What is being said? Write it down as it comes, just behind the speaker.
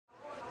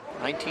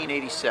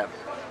1987.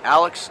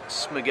 Alex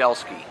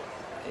Smigelski,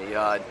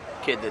 a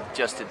kid that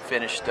just had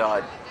finished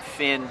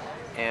Finn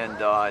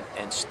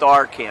and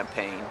Star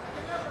campaign.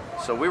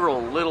 So we were a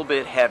little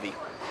bit heavy,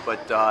 but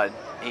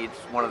he's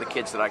one of the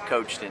kids that I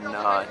coached in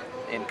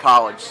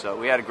college. So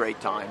we had a great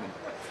time.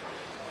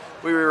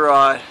 We were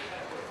on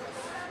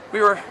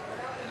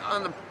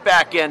the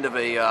back end of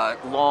a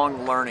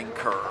long learning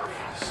curve,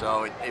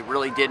 so it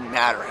really didn't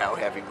matter how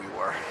heavy we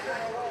were.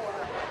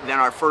 Then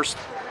our first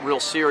real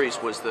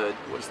series was the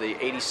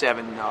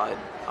 '87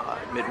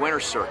 midwinter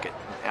circuit.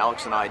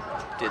 Alex and I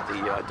did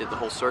the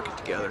whole circuit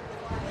together,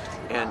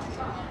 and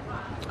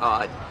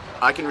I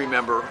can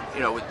remember,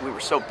 we were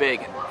so big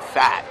and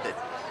fat that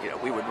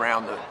we would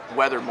round the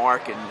weather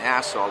mark in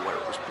Nassau where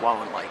it was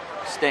blowing like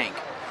stink.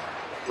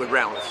 Would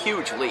round with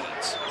huge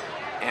leads,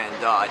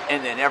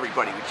 and then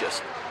everybody would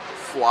just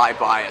fly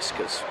by us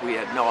because we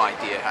had no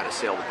idea how to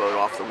sail the boat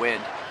off the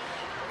wind,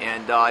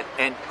 and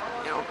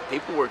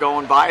people were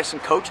going by us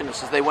and coaching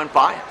us as they went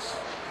by us.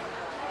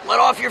 Let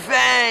off your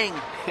fang!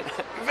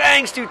 Your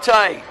fang's too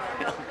tight!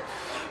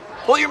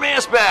 Pull your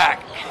mask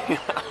back!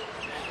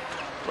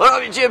 Let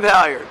off your jib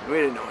halyard! We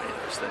didn't know any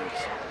of those things.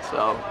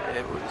 So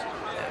it's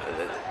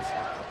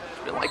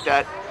been like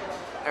that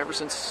ever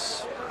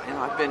since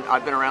I've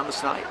been around the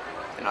Snipe.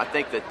 And I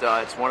think that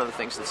it's one of the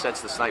things that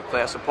sets the Snipe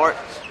class apart.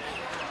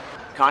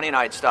 Connie and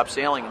I had stopped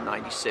sailing in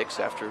 '96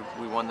 after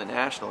we won the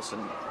Nationals,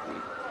 and we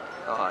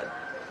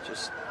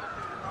just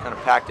kind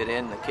of packed it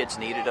in. The kids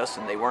needed us,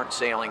 and they weren't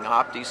sailing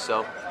Opties,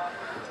 so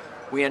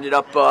we ended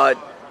up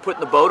putting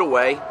the boat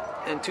away.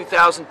 In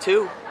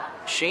 2002,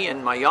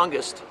 Sheehan, my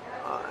youngest,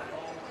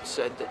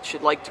 said that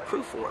she'd like to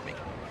crew for me.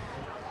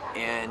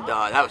 And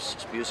that was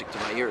just music to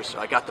my ears, so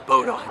I got the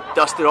boat on,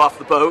 dusted off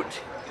the boat,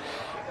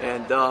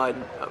 and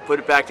put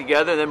it back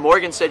together. And then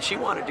Morgan said she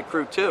wanted to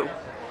crew too,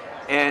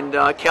 and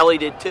Kelly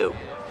did too.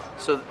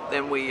 So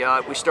then we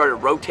started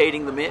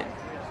rotating them in,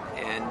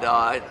 and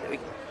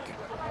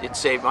it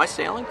saved my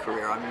sailing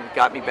career. I mean, it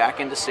got me back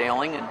into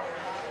sailing, and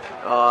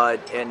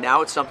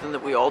now it's something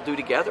that we all do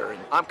together. And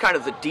I'm kind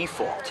of the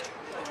default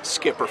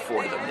skipper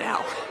for them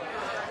now,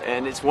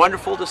 and it's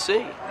wonderful to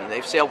see. I mean,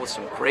 they've sailed with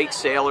some great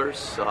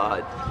sailors,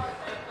 and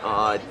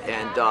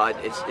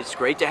it's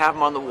great to have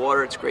them on the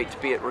water. It's great to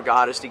be at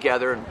regattas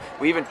together, and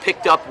we even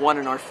picked up one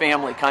in our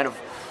family, kind of.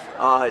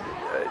 I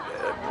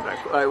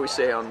always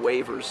say on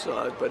waivers,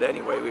 but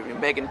anyway,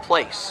 Megan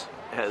Place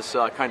has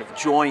kind of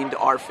joined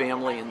our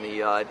family in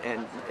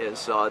and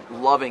is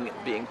loving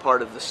being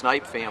part of the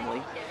Snipe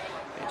family.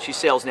 And she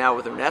sails now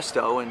with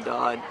Ernesto, and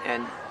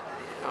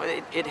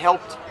it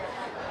helped.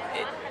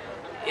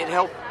 It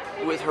helped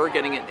with her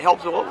getting it.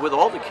 Helped with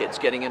all the kids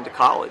getting into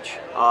college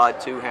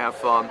to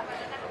have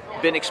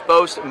been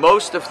exposed.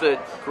 Most of the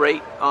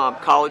great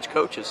college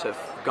coaches have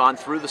gone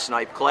through the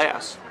Snipe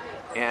class,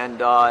 and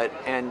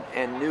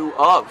knew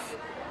of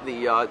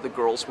the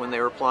girls when they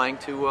were applying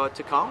to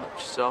college.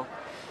 So.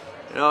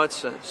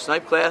 It's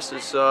Snipe class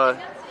has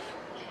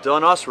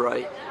done us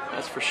right,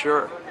 that's for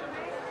sure.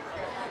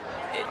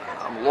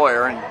 I'm a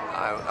lawyer, and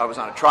I was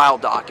on a trial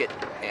docket,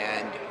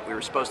 and we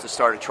were supposed to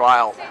start a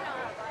trial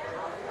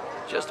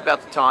just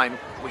about the time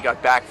we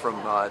got back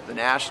from the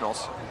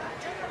Nationals.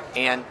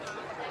 And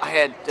I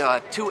had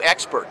two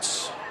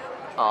experts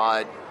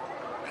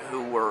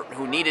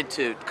who needed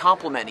to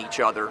complement each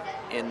other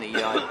in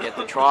at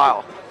the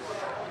trial,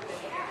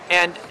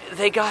 and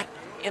they got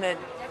in a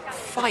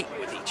fight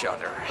with each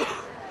other,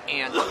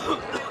 and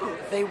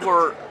they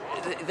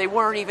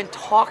weren't even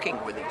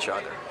talking with each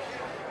other,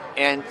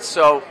 and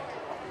so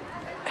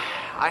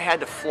I had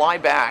to fly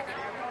back.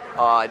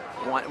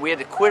 We had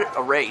to quit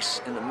a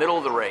race in the middle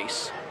of the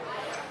race,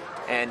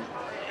 and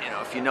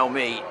if you know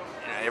me,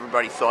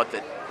 everybody thought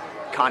that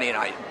Connie and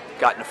I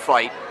got in a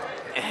fight,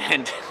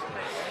 and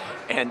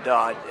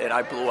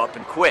I blew up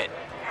and quit.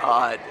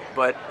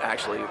 But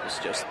actually, it was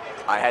just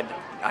I had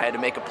to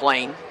make a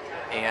plane,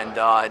 and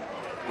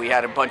we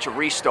had a bunch of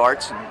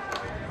restarts, and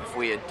if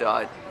we had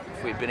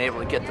been able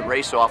to get the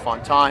race off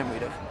on time,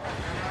 we'd have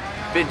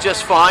been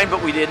just fine,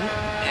 but we didn't,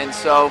 and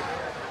so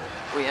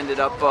we ended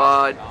up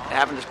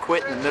having to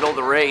quit in the middle of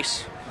the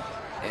race,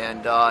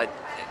 and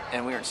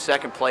we were in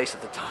second place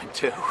at the time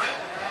too.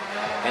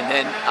 And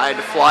then I had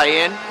to fly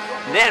in.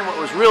 And then what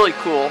was really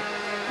cool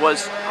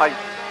was I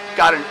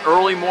got an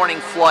early morning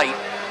flight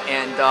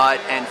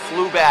and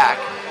flew back,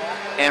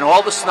 and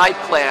all the Snipe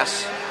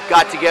class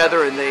got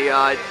together, and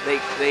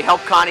they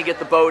helped Connie get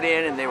the boat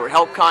in, and they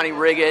helped Connie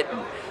rig it,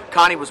 and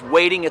Connie was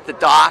waiting at the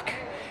dock,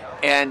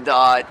 and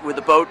with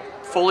the boat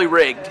fully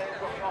rigged,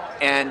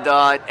 and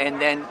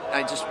then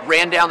I just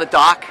ran down the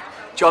dock,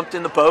 jumped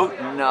in the boat,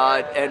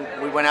 and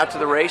we went out to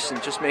the race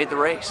and just made the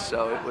race.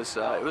 So it was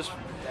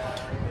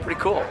pretty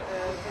cool.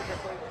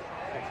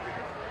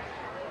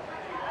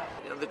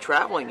 The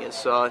traveling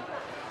is part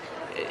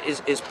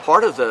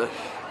of the.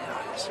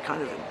 It's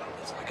kind of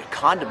it's like a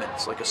condiment.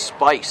 It's like a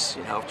spice,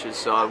 which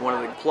is one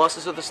of the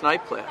pluses of the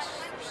Snipe class.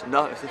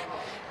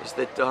 Is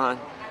that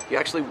you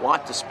actually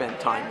want to spend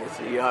time with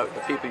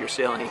the people you're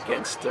sailing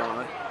against.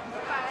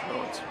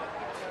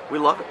 We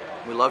love it.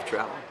 We love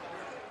traveling.